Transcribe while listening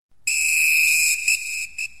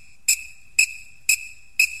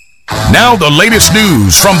Now the latest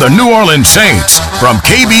news from the New Orleans Saints from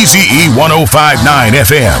KBZE 105.9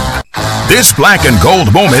 FM. This black and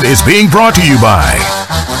gold moment is being brought to you by...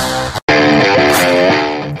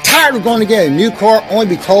 Tired of going to get a new car only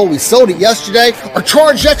to be told we sold it yesterday or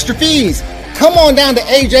charged extra fees? Come on down to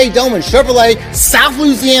A.J. Doman Chevrolet, South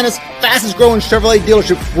Louisiana's fastest growing Chevrolet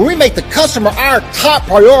dealership, where we make the customer our top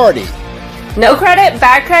priority. No credit,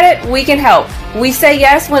 bad credit, we can help. We say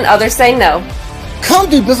yes when others say no.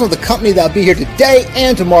 Come do business with the company that'll be here today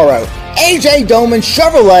and tomorrow. A.J. Doman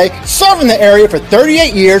Chevrolet, serving the area for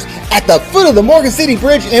 38 years at the foot of the Morgan City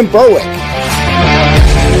Bridge in Berwick.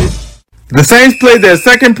 The Saints played their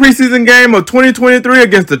second preseason game of 2023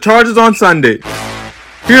 against the Chargers on Sunday.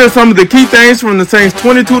 Here are some of the key things from the Saints'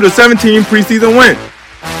 22-17 preseason win.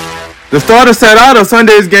 The starter sat out of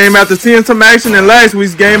Sunday's game after seeing some action in last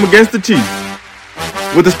week's game against the Chiefs.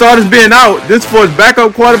 With the starters being out, this forced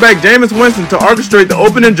backup quarterback Jameis Winston to orchestrate the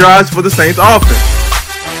opening drives for the Saints offense.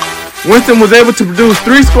 Winston was able to produce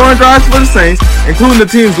 3 scoring drives for the Saints, including the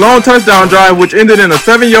team's long touchdown drive, which ended in a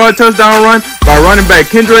 7-yard touchdown run by running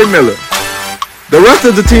back Kendre Miller. The rest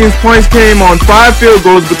of the team's points came on 5 field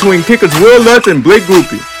goals between kickers Will Lutz and Blake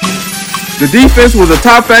Grupe. The defense was a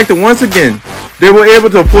top factor once again. They were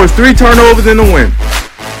able to force 3 turnovers in the win.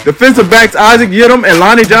 Defensive backs Isaac Yiadom and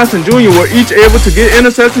Lonnie Johnson Jr. were each able to get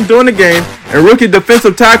interceptions during the game, and rookie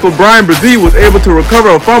defensive tackle Brian Brzee was able to recover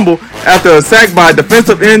a fumble after a sack by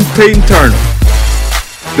defensive end Peyton Turner.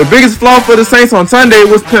 The biggest flaw for the Saints on Sunday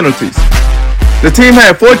was penalties. The team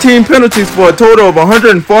had 14 penalties for a total of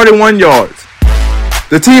 141 yards.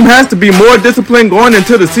 The team has to be more disciplined going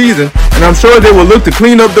into the season, and I'm sure they will look to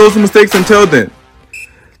clean up those mistakes until then.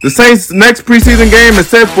 The Saints' next preseason game is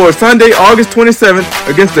set for Sunday, August 27th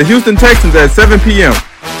against the Houston Texans at 7 p.m.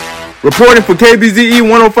 Reporting for KBZE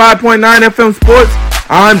 105.9 FM Sports,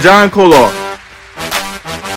 I'm John Colar.